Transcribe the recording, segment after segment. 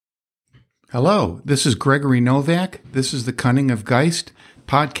Hello, this is Gregory Novak. This is the Cunning of Geist,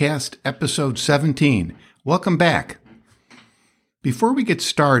 podcast episode 17. Welcome back. Before we get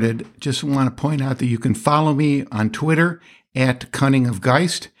started, just want to point out that you can follow me on Twitter at Cunning of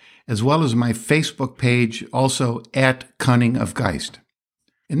Geist, as well as my Facebook page, also at Cunning of Geist.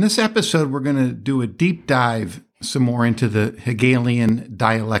 In this episode, we're going to do a deep dive some more into the Hegelian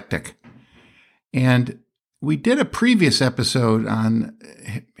dialectic. And we did a previous episode on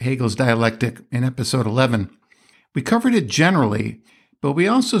Hegel's dialectic in episode 11. We covered it generally, but we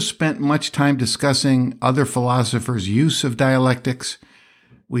also spent much time discussing other philosophers' use of dialectics.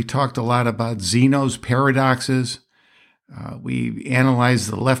 We talked a lot about Zeno's paradoxes. We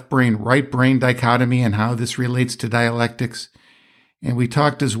analyzed the left brain, right brain dichotomy and how this relates to dialectics. And we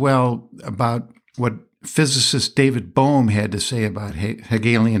talked as well about what physicist David Bohm had to say about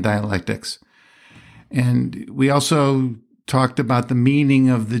Hegelian dialectics. And we also talked about the meaning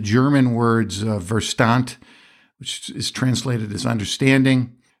of the German words Verstand, which is translated as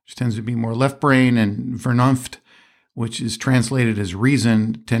understanding, which tends to be more left brain, and Vernunft, which is translated as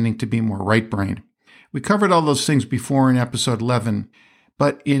reason, tending to be more right brain. We covered all those things before in episode 11,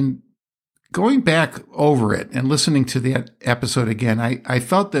 but in going back over it and listening to the episode again, I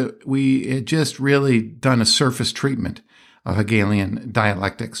felt that we had just really done a surface treatment of Hegelian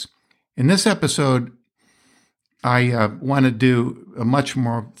dialectics. In this episode, I want to do a much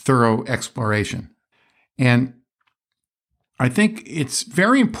more thorough exploration. And I think it's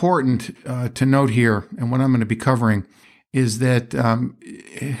very important to note here, and what I'm going to be covering, is that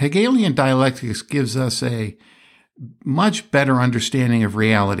Hegelian dialectics gives us a much better understanding of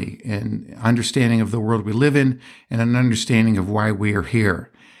reality and understanding of the world we live in and an understanding of why we are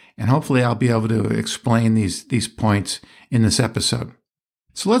here. And hopefully I'll be able to explain these points in this episode.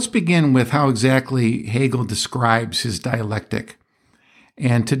 So let's begin with how exactly Hegel describes his dialectic.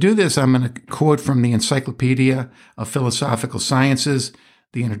 And to do this, I'm going to quote from the Encyclopedia of Philosophical Sciences,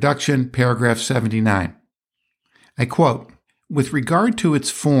 the introduction, paragraph 79. I quote, "With regard to its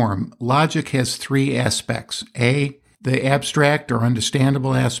form, logic has three aspects. A, the abstract or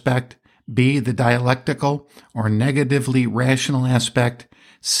understandable aspect. B, the dialectical or negatively rational aspect.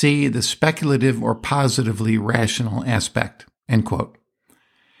 C, the speculative or positively rational aspect." End quote.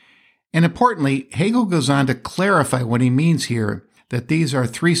 And importantly, Hegel goes on to clarify what he means here, that these are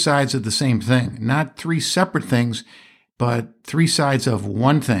three sides of the same thing, not three separate things, but three sides of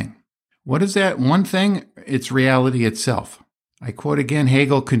one thing. What is that one thing? It's reality itself. I quote again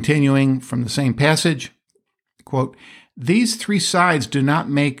Hegel continuing from the same passage, quote, "These three sides do not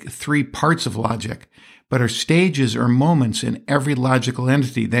make three parts of logic, but are stages or moments in every logical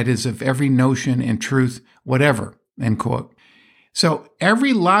entity, that is, of every notion and truth, whatever," end quote. So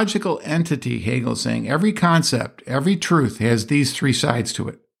every logical entity, Hegel's saying, every concept, every truth has these three sides to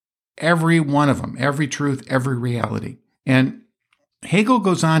it. Every one of them, every truth, every reality. And Hegel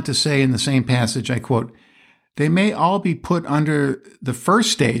goes on to say in the same passage, I quote, "They may all be put under the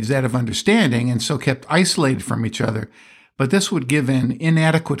first stage, that of understanding, and so kept isolated from each other, but this would give an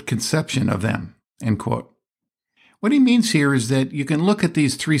inadequate conception of them," end quote. What he means here is that you can look at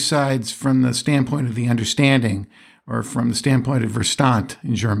these three sides from the standpoint of the understanding, or from the standpoint of Verstand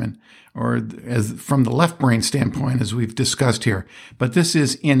in German, or as from the left brain standpoint, as we've discussed here. But this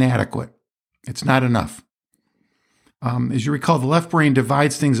is inadequate. It's not enough. As you recall, the left brain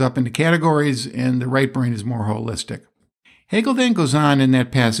divides things up into categories, and the right brain is more holistic. Hegel then goes on in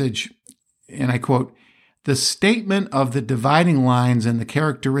that passage, and I quote, "The statement of the dividing lines and the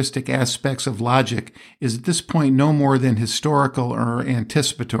characteristic aspects of logic is at this point no more than historical or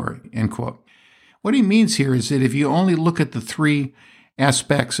anticipatory," end quote. What he means here is that if you only look at the three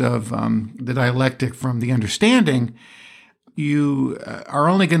aspects of the dialectic from the understanding, you are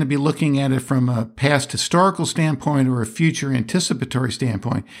only going to be looking at it from a past historical standpoint or a future anticipatory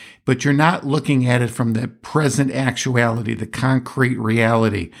standpoint, but you're not looking at it from the present actuality, the concrete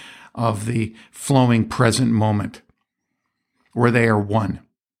reality of the flowing present moment, where they are one.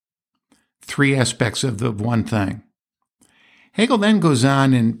 Three aspects of the one thing. Hegel then goes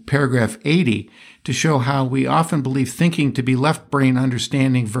on in paragraph 80 to show how we often believe thinking to be left brain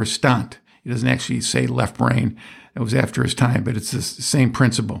understanding Verstand. He doesn't actually say left brain. That was after his time, but it's the same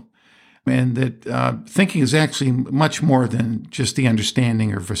principle. And that thinking is actually much more than just the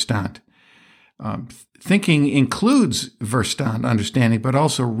understanding or Verstand. Thinking includes Verstand, understanding, but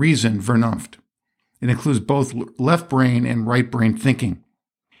also reason, Vernunft. It includes both left brain and right brain thinking.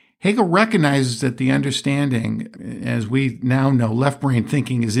 Hegel recognizes that the understanding, as we now know, left brain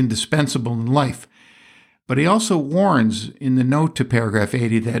thinking is indispensable in life. But he also warns in the note to paragraph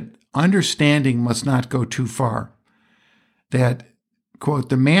 80 that understanding must not go too far, that quote,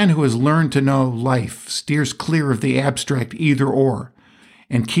 "The man who has learned to know life steers clear of the abstract either or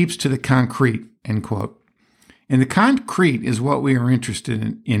and keeps to the concrete," end quote. And the concrete is what we are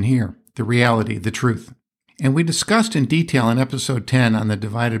interested in here, the reality, the truth. And we discussed in detail in episode 10 on the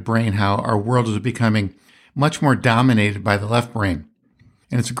divided brain how our world is becoming much more dominated by the left brain.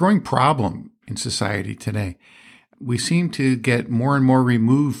 And it's a growing problem in society today. We seem to get more and more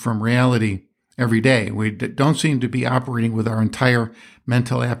removed from reality every day. We don't seem to be operating with our entire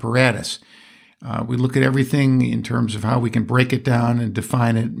mental apparatus. We look at everything in terms of how we can break it down and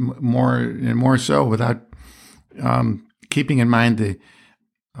define it more and more so without keeping in mind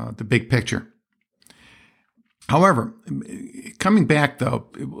the big picture. However, coming back though,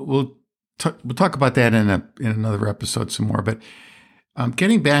 we'll talk about that in another episode some more. But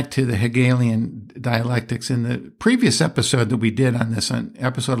getting back to the Hegelian dialectics, in the previous episode that we did on this, on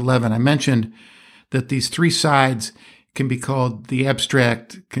episode 11, I mentioned that these three sides can be called the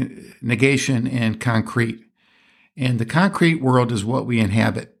abstract, negation, and concrete. And the concrete world is what we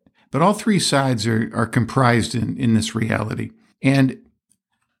inhabit. But all three sides are comprised in this reality. And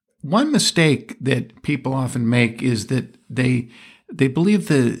one mistake that people often make is that they believe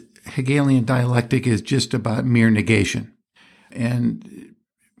the Hegelian dialectic is just about mere negation. And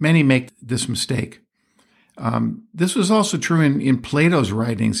many make this mistake. This was also true in Plato's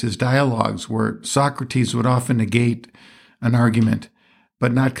writings, his dialogues, where Socrates would often negate an argument,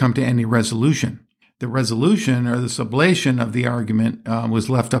 but not come to any resolution. The resolution or the sublation of the argument was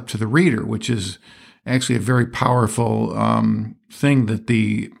left up to the reader, which is actually a very powerful thing that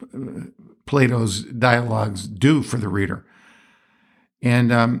the Plato's dialogues do for the reader.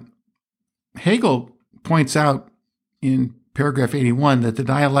 And Hegel points out in paragraph 81 that the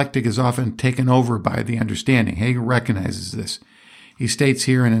dialectic is often taken over by the understanding. Hegel recognizes this. He states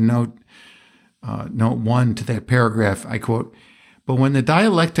here in a note 1 to that paragraph, I quote, "But when the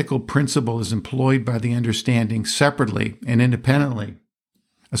dialectical principle is employed by the understanding separately and independently,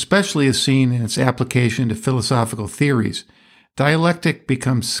 especially as seen in its application to philosophical theories, dialectic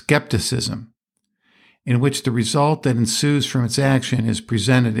becomes skepticism, in which the result that ensues from its action is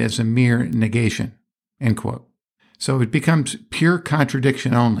presented as a mere negation," end quote. So it becomes pure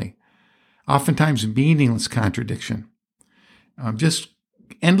contradiction only, oftentimes meaningless contradiction. Just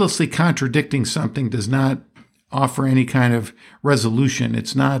endlessly contradicting something does not offer any kind of resolution.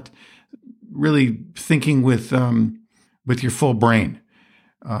 It's not really thinking with your full brain.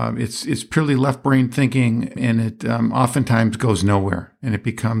 It's purely left brain thinking, and it oftentimes goes nowhere, and it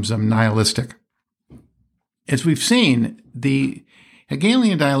becomes nihilistic. As we've seen, the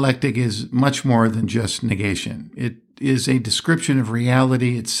Hegelian dialectic is much more than just negation. It is a description of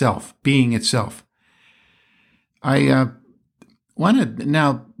reality itself, being itself. I want to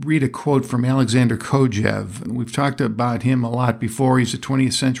now read a quote from Alexander Kojève. We've talked about him a lot before. He's a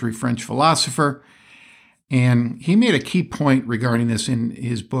 20th century French philosopher, and he made a key point regarding this in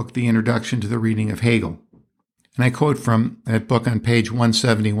his book, The Introduction to the Reading of Hegel. And I quote from that book on page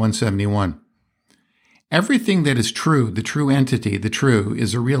 170, 171. "Everything that is true, the true entity, the true,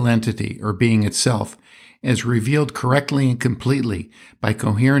 is a real entity, or being itself, as revealed correctly and completely by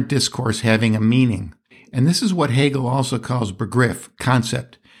coherent discourse having a meaning." And this is what Hegel also calls Begriff,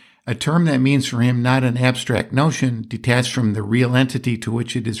 concept, a term that means for him not an abstract notion detached from the real entity to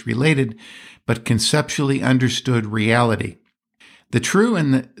which it is related, but conceptually understood reality. The true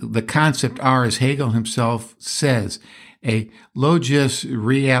and the concept are, as Hegel himself says, a logis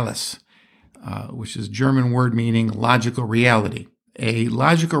realis, which is a German word meaning logical reality. A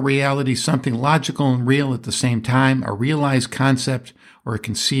logical reality, something logical and real at the same time, a realized concept or a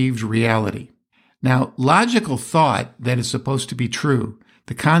conceived reality. Now, logical thought that is supposed to be true,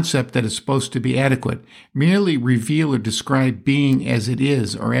 the concept that is supposed to be adequate, merely reveal or describe being as it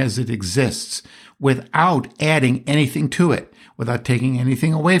is or as it exists without adding anything to it, without taking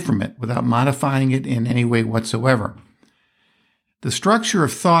anything away from it, without modifying it in any way whatsoever. The structure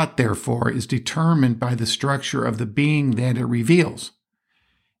of thought, therefore, is determined by the structure of the being that it reveals.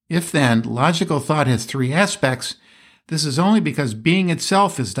 If then logical thought has three aspects, this is only because being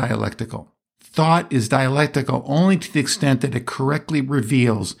itself is dialectical. Thought is dialectical only to the extent that it correctly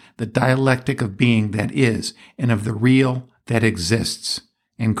reveals the dialectic of being that is and of the real that exists,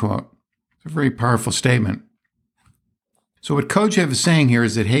 end quote. It's a very powerful statement. So what Kojève is saying here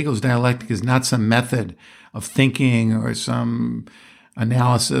is that Hegel's dialectic is not some method of thinking or some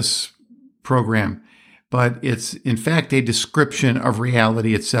analysis program, but it's in fact a description of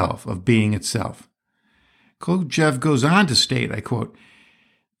reality itself, of being itself. Kojève goes on to state, I quote,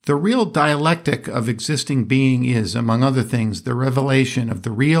 "The real dialectic of existing being is, among other things, the revelation of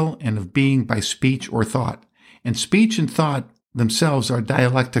the real and of being by speech or thought. And speech and thought themselves are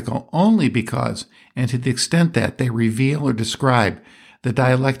dialectical only because, and to the extent that, they reveal or describe the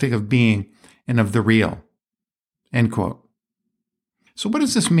dialectic of being and of the real. End quote. So what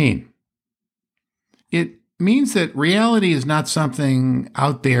does this mean? It means that reality is not something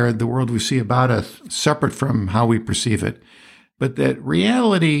out there, the world we see about us, separate from how we perceive it, but that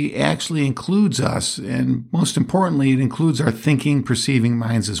reality actually includes us, and most importantly, it includes our thinking, perceiving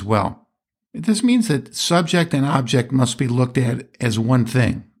minds as well. This means that subject and object must be looked at as one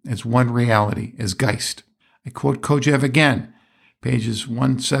thing, as one reality, as Geist. I quote Kojève again, pages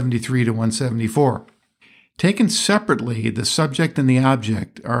 173 to 174. Taken separately, the subject and the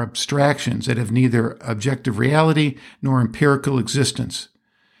object are abstractions that have neither objective reality nor empirical existence.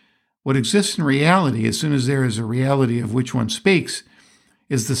 What exists in reality, as soon as there is a reality of which one speaks,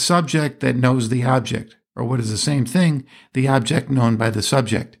 is the subject that knows the object, or what is the same thing, the object known by the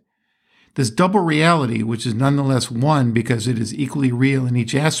subject. This double reality, which is nonetheless one because it is equally real in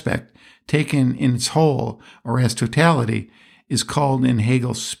each aspect, taken in its whole or as totality, is called in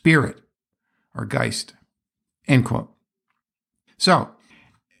Hegel spirit, or Geist. End quote. So,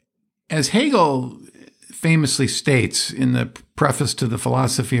 as Hegel famously states in the preface to the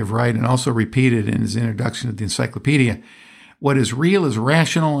Philosophy of Right and also repeated in his introduction to the Encyclopedia, what is real is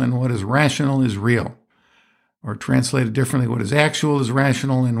rational and what is rational is real. Or translated differently, what is actual is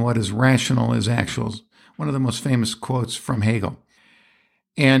rational and what is rational is actual. One of the most famous quotes from Hegel.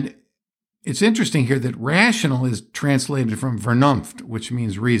 And it's interesting here that rational is translated from Vernunft, which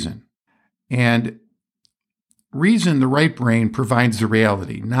means reason. And reason, the right brain, provides the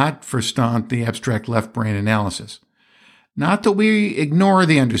reality, not Verstand, the abstract left brain analysis. Not that we ignore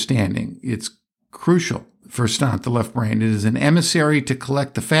the understanding. It's crucial, Verstand, the left brain. It is an emissary to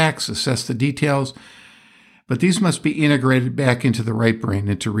collect the facts, assess the details, but these must be integrated back into the right brain,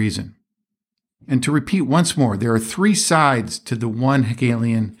 into reason. And to repeat once more, there are three sides to the one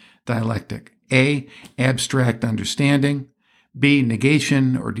Hegelian dialectic. A, abstract understanding. B,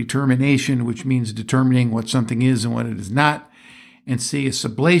 negation or determination, which means determining what something is and what it is not. And C, a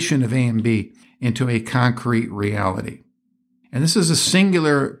sublation of A and B into a concrete reality. And this is a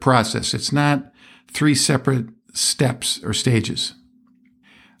singular process. It's not three separate steps or stages.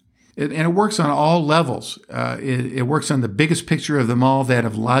 And it works on all levels. It works on the biggest picture of them all, that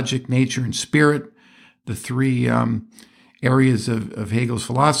of logic, nature, and spirit, the three areas of Hegel's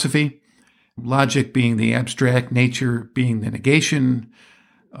philosophy. Logic being the abstract, nature being the negation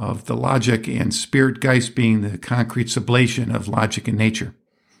of the logic, and spirit, Geist, being the concrete sublation of logic and nature.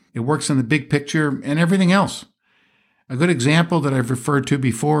 It works on the big picture and everything else. A good example that I've referred to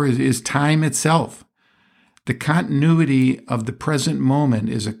before is time itself. The continuity of the present moment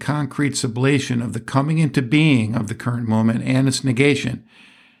is a concrete sublation of the coming into being of the current moment and its negation.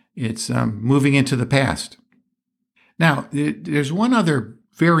 It's moving into the past. Now, there's one other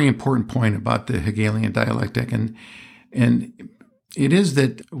very important point about the Hegelian dialectic, and it is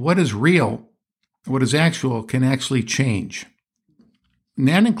that what is real, what is actual, can actually change. And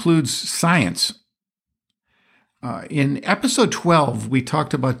that includes science. In episode 12, we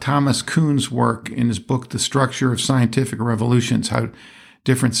talked about Thomas Kuhn's work in his book, The Structure of Scientific Revolutions, how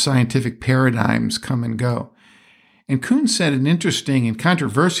different scientific paradigms come and go. And Kuhn said an interesting and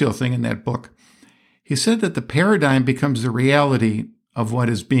controversial thing in that book. He said that the paradigm becomes the reality of what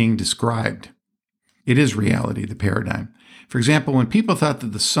is being described. It is reality, the paradigm. For example, when people thought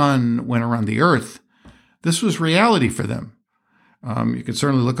that the sun went around the earth, this was reality for them. You could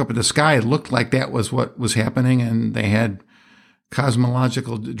certainly look up at the sky. It looked like that was what was happening, and they had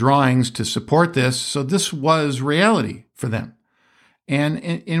cosmological drawings to support this. So this was reality for them. And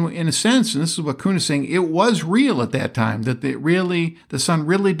in a sense, and this is what Kuhn is saying, it was real at that time, that the sun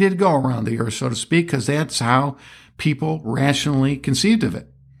really did go around the earth, so to speak, because that's how people rationally conceived of it.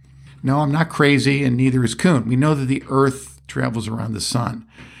 No, I'm not crazy, and neither is Kuhn. We know that the earth travels around the sun,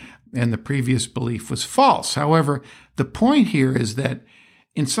 and the previous belief was false. However, the point here is that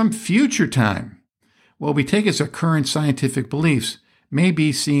in some future time, what we take as our current scientific beliefs may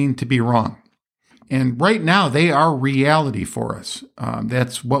be seen to be wrong. And right now, they are reality for us.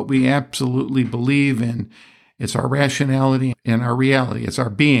 That's what we absolutely believe in. It's our rationality and our reality. It's our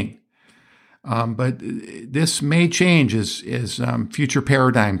being. But this may change as future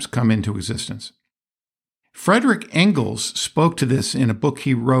paradigms come into existence. Friedrich Engels spoke to this in a book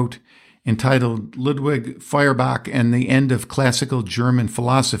he wrote entitled Ludwig Feuerbach and the End of Classical German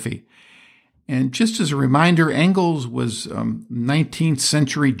Philosophy. And just as a reminder, Engels was a 19th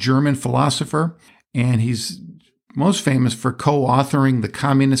century German philosopher, and he's most famous for co-authoring the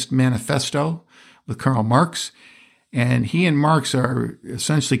Communist Manifesto with Karl Marx. And he and Marx are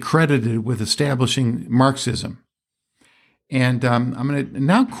essentially credited with establishing Marxism. And I'm going to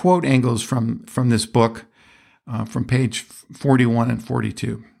now quote Engels from this book, from page 41 and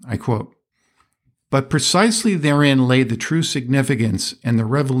 42. I quote, "But precisely therein lay the true significance and the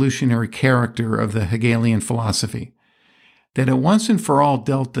revolutionary character of the Hegelian philosophy, that it once and for all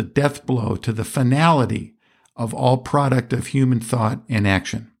dealt the death blow to the finality of all product of human thought and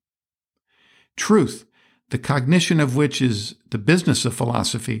action. Truth, the cognition of which is the business of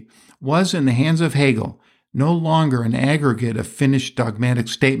philosophy, was in the hands of Hegel no longer an aggregate of finished dogmatic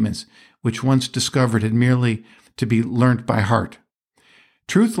statements which once discovered had merely to be learnt by heart.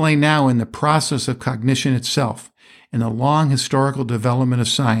 Truth lay now in the process of cognition itself, in the long historical development of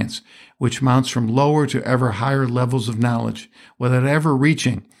science, which mounts from lower to ever higher levels of knowledge, without ever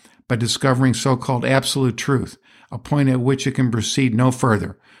reaching, by discovering so-called absolute truth, a point at which it can proceed no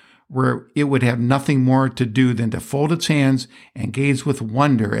further, where it would have nothing more to do than to fold its hands and gaze with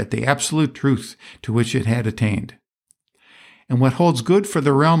wonder at the absolute truth to which it had attained. And what holds good for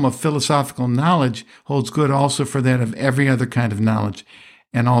the realm of philosophical knowledge holds good also for that of every other kind of knowledge,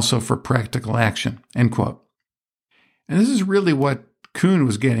 and also for practical action." End quote. And this is really what Kuhn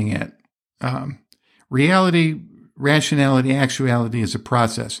was getting at. Reality, rationality, actuality is a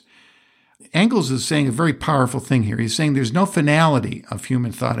process. Engels is saying a very powerful thing here. He's saying there's no finality of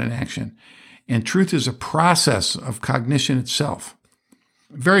human thought and action, and truth is a process of cognition itself.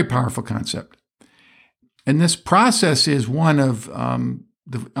 Very powerful concept. And this process is one of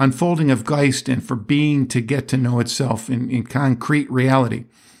the unfolding of Geist and for being to get to know itself in concrete reality.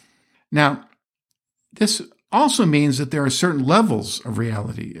 Now, this also means that there are certain levels of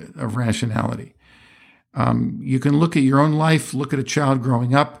reality, of rationality. You can look at your own life, look at a child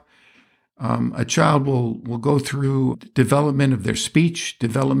growing up. A child will go through development of their speech,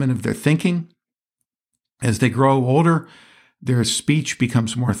 development of their thinking. As they grow older, their speech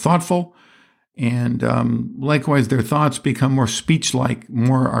becomes more thoughtful, and likewise, their thoughts become more speech-like,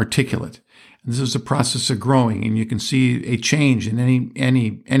 more articulate. And this is a process of growing, and you can see a change in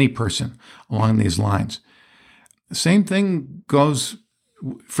any person along these lines. The same thing goes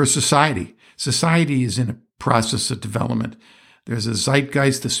for society. Society is in a process of development. There's a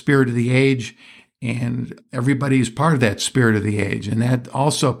zeitgeist, the spirit of the age, and everybody is part of that spirit of the age, and that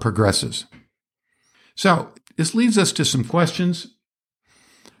also progresses. So this leads us to some questions.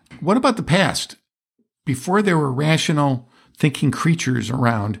 What about the past? Before there were rational thinking creatures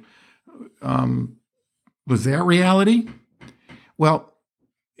around, was that reality? Well,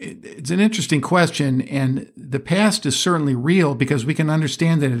 it's an interesting question, and the past is certainly real because we can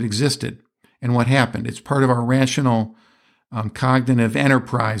understand that it existed and what happened. It's part of our rational cognitive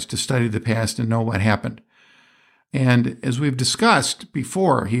enterprise to study the past and know what happened. And as we've discussed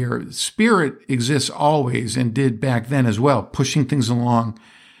before here, spirit exists always and did back then as well, pushing things along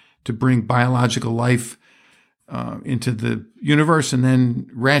to bring biological life into the universe and then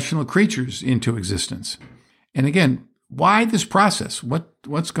rational creatures into existence. And again, why this process?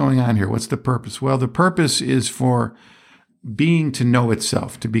 What's going on here? What's the purpose? Well, the purpose is for being to know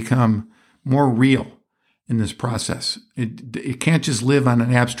itself, to become more real in this process. It can't just live on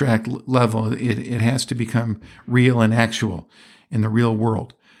an abstract level. It has to become real and actual in the real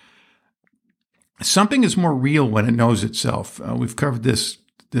world. Something is more real when it knows itself. We've covered this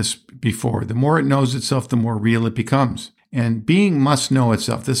before. The more it knows itself, the more real it becomes. And being must know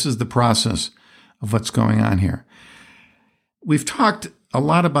itself. This is the process of what's going on here. We've talked a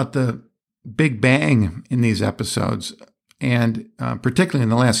lot about the Big Bang in these episodes, and particularly in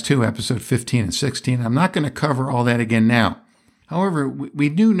the last two, episode 15 and 16. I'm not going to cover all that again now. However, we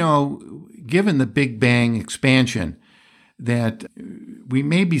do know, given the Big Bang expansion, that we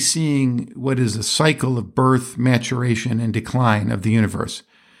may be seeing what is a cycle of birth, maturation, and decline of the universe.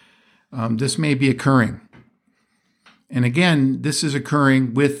 This may be occurring. And again, this is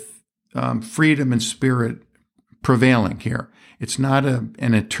occurring with freedom and spirit prevailing here. It's not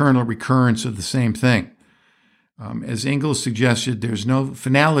an eternal recurrence of the same thing. As Engels suggested, there's no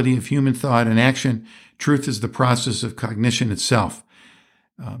finality of human thought and action. Truth is the process of cognition itself,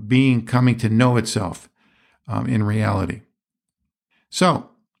 being coming to know itself in reality. So,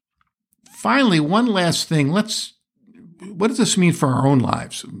 finally, one last thing. What does this mean for our own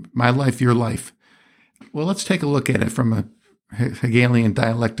lives? My life, your life. Well, let's take a look at it from a Hegelian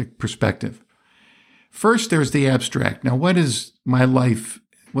dialectic perspective. First, there's the abstract. Now, what is my life?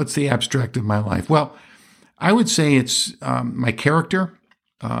 What's the abstract of my life? Well, I would say it's my character,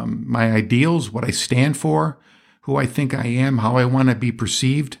 my ideals, what I stand for, who I think I am, how I want to be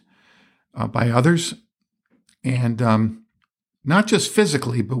perceived by others, and not just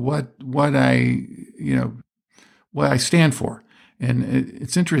physically, but what I stand for, And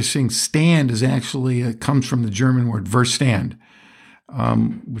it's interesting, stand is actually comes from the German word Verstand,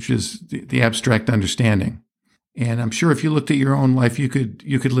 which is the abstract understanding. And I'm sure if you looked at your own life, you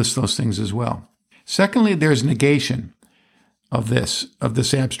could list those things as well. Secondly, there's negation of this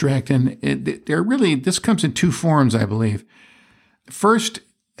abstract, and this comes in two forms, I believe. First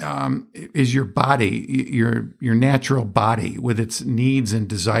is your body, your natural body with its needs and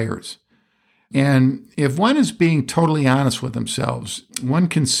desires. And if one is being totally honest with themselves, one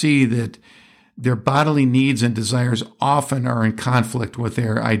can see that their bodily needs and desires often are in conflict with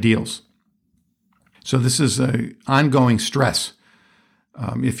their ideals. So this is an ongoing stress,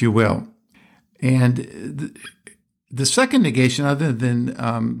 if you will. And the second negation, other than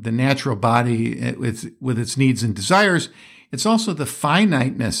the natural body with its needs and desires, it's also the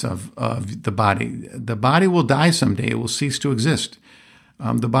finiteness of the body. The body will die someday. It will cease to exist.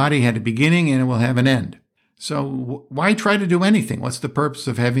 The body had a beginning and it will have an end. So why try to do anything? What's the purpose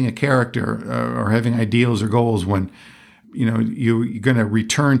of having a character or having ideals or goals when you're going to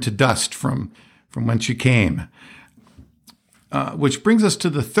return to dust from whence you came? Which brings us to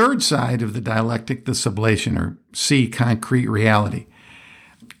the third side of the dialectic, the sublation, or C, concrete reality.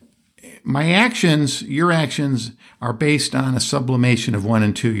 My actions, your actions, are based on a sublimation of 1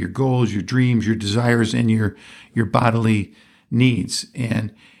 and 2, your goals, your dreams, your desires, and your bodily needs.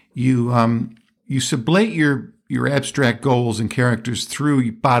 And you sublate your abstract goals and characters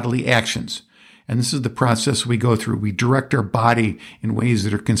through bodily actions. And this is the process we go through. We direct our body in ways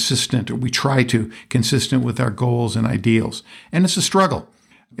that are consistent, or we try to, consistent with our goals and ideals. And it's a struggle.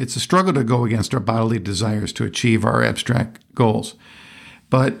 It's a struggle to go against our bodily desires to achieve our abstract goals.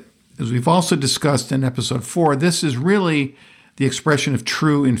 But as we've also discussed in episode 4, this is really the expression of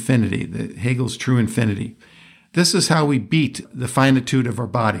true infinity, Hegel's true infinity. This is how we beat the finitude of our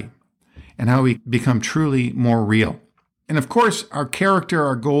body and how we become truly more real. And of course, our character,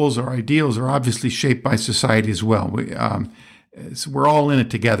 our goals, our ideals are obviously shaped by society as well. We're all in it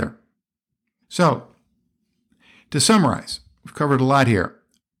together. So, to summarize, we've covered a lot here.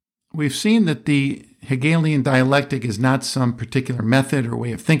 We've seen that the Hegelian dialectic is not some particular method or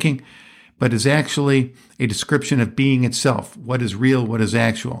way of thinking, but is actually a description of being itself, what is real, what is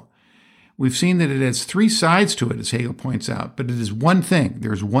actual. We've seen that it has 3 sides to it, as Hegel points out, but it is one thing.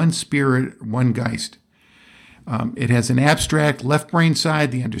 There's one spirit, one Geist. It has an abstract left brain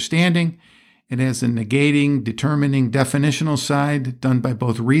side, the understanding. It has a negating, determining, definitional side done by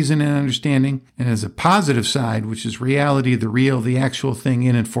both reason and understanding. And it has a positive side, which is reality, the real, the actual thing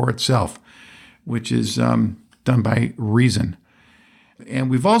in and for itself, which is done by reason. And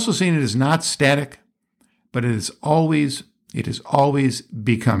we've also seen it is not static, but it is always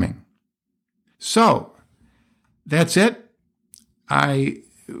becoming. So that's it. I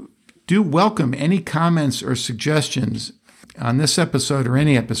do welcome any comments or suggestions on this episode or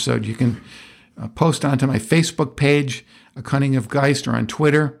any episode. You can post onto my Facebook page, A Cunning of Geist, or on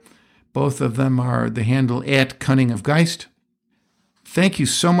Twitter. Both of them are the handle @CunningofGeist. Thank you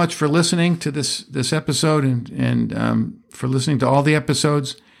so much for listening to this episode and for listening to all the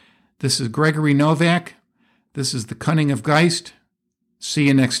episodes. This is Gregory Novak. This is The Cunning of Geist. See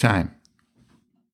you next time.